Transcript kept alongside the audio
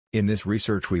In this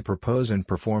research we propose and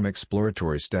perform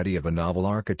exploratory study of a novel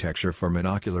architecture for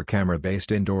monocular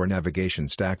camera-based indoor navigation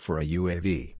stack for a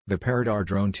UAV. The Parrot AR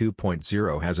Drone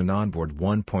 2.0 has an onboard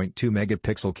 1.2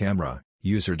 megapixel camera.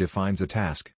 User defines a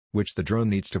task, which the drone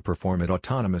needs to perform it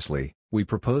autonomously. We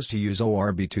propose to use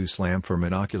ORB2 SLAM for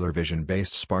monocular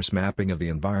vision-based sparse mapping of the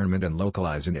environment and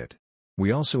localizing it.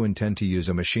 We also intend to use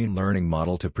a machine learning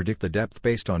model to predict the depth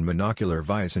based on monocular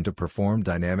vision and to perform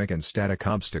dynamic and static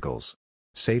obstacles.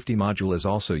 Safety module is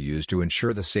also used to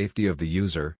ensure the safety of the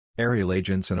user, aerial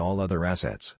agents and all other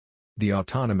assets. The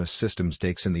autonomous systems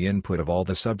takes in the input of all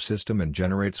the subsystem and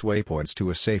generates waypoints to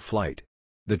a safe flight.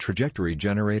 The trajectory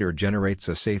generator generates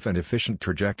a safe and efficient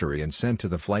trajectory and sent to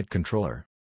the flight controller.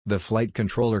 The flight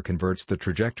controller converts the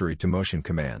trajectory to motion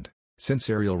command. Since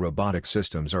aerial robotic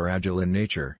systems are agile in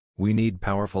nature, we need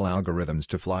powerful algorithms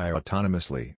to fly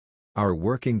autonomously. Our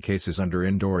working case is under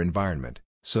indoor environment,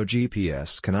 so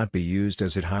GPS cannot be used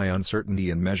as it high uncertainty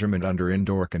in measurement under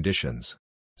indoor conditions.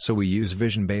 So we use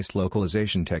vision-based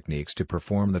localization techniques to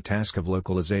perform the task of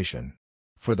localization.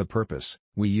 For the purpose,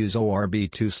 we use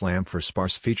ORB2 SLAM for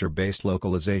sparse feature-based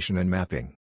localization and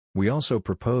mapping. We also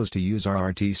propose to use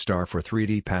RRT star for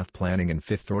 3D path planning and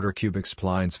fifth-order cubic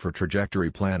splines for trajectory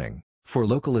planning. For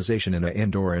localization in an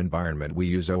indoor environment we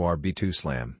use ORB2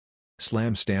 SLAM.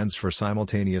 SLAM stands for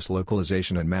simultaneous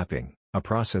localization and mapping, a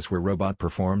process where robot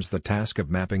performs the task of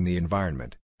mapping the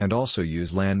environment, and also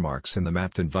use landmarks in the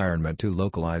mapped environment to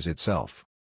localize itself.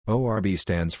 ORB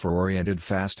stands for Oriented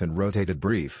Fast and Rotated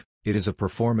Brief. It is a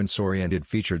performance-oriented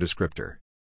feature descriptor.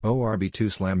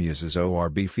 ORB2 SLAM uses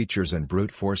ORB features and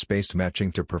brute force-based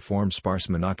matching to perform sparse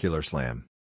monocular SLAM.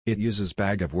 It uses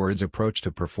bag-of-words approach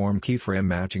to perform keyframe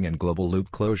matching and global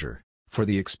loop closure. For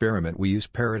the experiment we use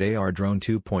Parrot AR Drone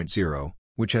 2.0,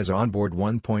 which has onboard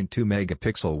 1.2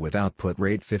 megapixel with output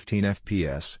rate 15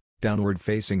 fps,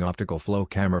 downward-facing optical flow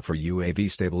camera for UAV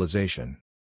stabilization.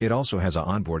 It also has a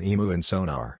onboard EMU and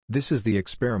sonar. This is the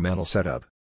experimental setup.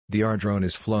 The AR drone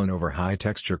is flown over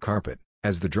high-texture carpet,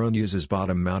 as the drone uses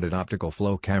bottom-mounted optical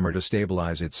flow camera to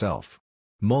stabilize itself.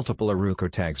 Multiple Aruco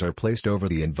tags are placed over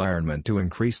the environment to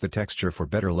increase the texture for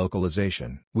better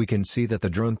localization. We can see that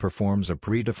the drone performs a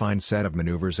predefined set of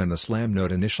maneuvers and the SLAM node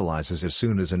initializes as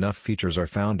soon as enough features are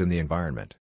found in the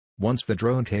environment. Once the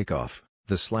drone take off,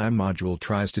 the SLAM module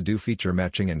tries to do feature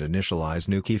matching and initialize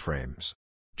new keyframes.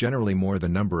 Generally more the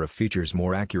number of features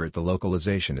more accurate the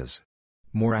localization is.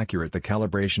 More accurate the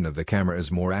calibration of the camera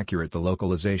is more accurate the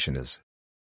localization is.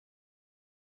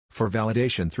 For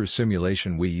validation through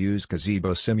simulation we use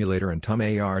Gazebo Simulator and TUM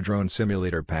AR Drone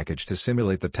Simulator package to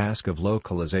simulate the task of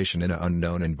localization in an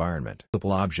unknown environment.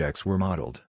 Multiple objects were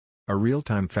modeled. A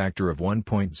real-time factor of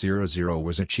 1.00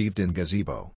 was achieved in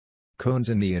Gazebo. Cones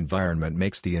in the environment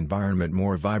makes the environment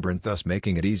more vibrant, thus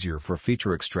making it easier for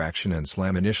feature extraction and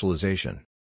SLAM initialization.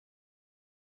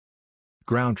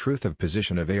 Ground truth of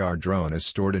position of AR drone is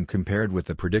stored and compared with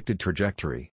the predicted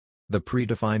trajectory. The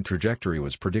predefined trajectory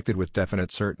was predicted with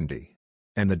definite certainty.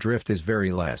 And the drift is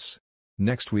very less.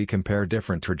 Next we compare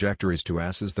different trajectories to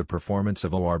assess the performance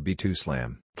of ORB2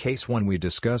 SLAM. Case 1 we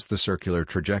discuss the circular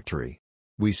trajectory.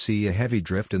 We see a heavy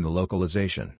drift in the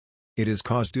localization. It is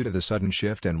caused due to the sudden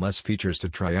shift and less features to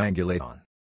triangulate on.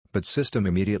 But system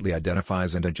immediately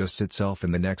identifies and adjusts itself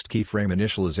in the next keyframe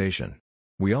initialization.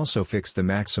 We also fix the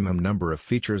maximum number of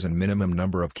features and minimum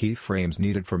number of keyframes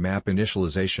needed for map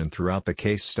initialization throughout the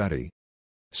case study.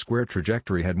 Square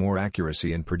trajectory had more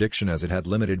accuracy in prediction as it had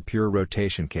limited pure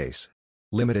rotation case.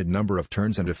 Limited number of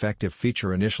turns and effective feature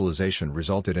initialization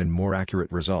resulted in more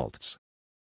accurate results.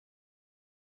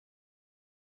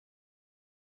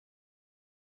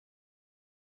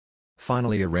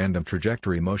 Finally, a random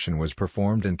trajectory motion was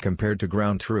performed and compared to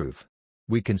ground truth.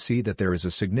 We can see that there is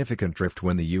a significant drift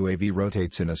when the UAV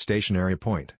rotates in a stationary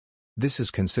point. This is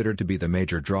considered to be the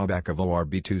major drawback of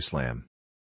ORB2 SLAM.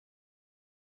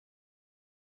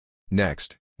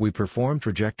 Next, we perform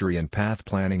trajectory and path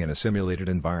planning in a simulated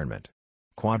environment.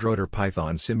 Quadrotor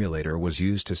Python simulator was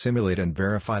used to simulate and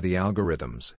verify the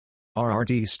algorithms.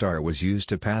 RRT star was used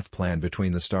to path plan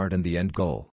between the start and the end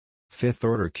goal.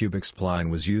 Fifth-order cubic spline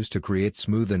was used to create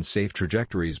smooth and safe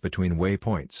trajectories between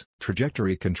waypoints.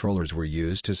 Trajectory controllers were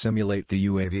used to simulate the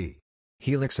UAV.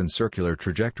 Helix and circular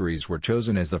trajectories were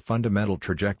chosen as the fundamental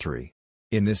trajectory.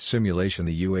 In this simulation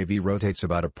the UAV rotates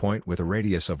about a point with a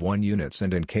radius of 1 unit,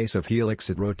 and in case of helix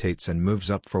it rotates and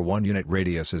moves up for 1 unit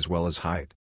radius as well as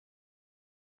height.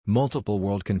 Multiple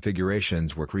world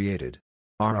configurations were created.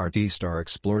 RRT star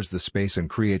explores the space and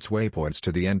creates waypoints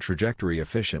to the end trajectory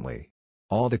efficiently.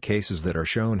 All the cases that are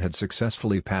shown had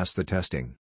successfully passed the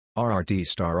testing. RRD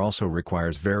star also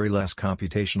requires very less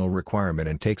computational requirement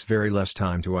and takes very less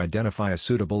time to identify a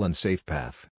suitable and safe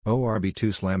path.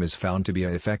 ORB2 SLAM is found to be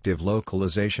an effective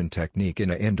localization technique in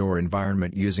an indoor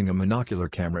environment using a monocular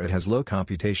camera. It has low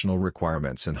computational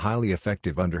requirements and highly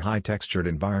effective under high textured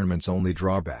environments. Only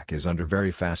drawback is under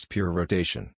very fast pure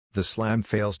rotation. The SLAM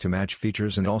fails to match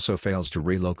features and also fails to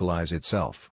relocalize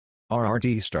itself.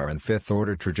 RRD star and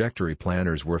fifth-order trajectory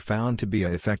planners were found to be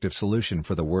an effective solution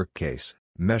for the work case.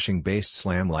 Meshing-based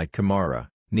SLAM like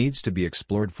Camara needs to be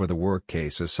explored for the work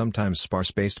case, as sometimes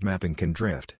sparse-based mapping can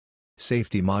drift.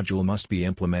 Safety module must be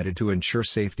implemented to ensure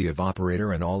safety of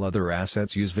operator and all other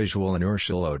assets. Use visual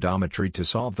inertial odometry to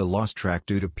solve the lost track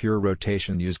due to pure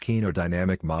rotation. Use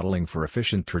kinodynamic modeling for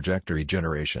efficient trajectory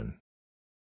generation.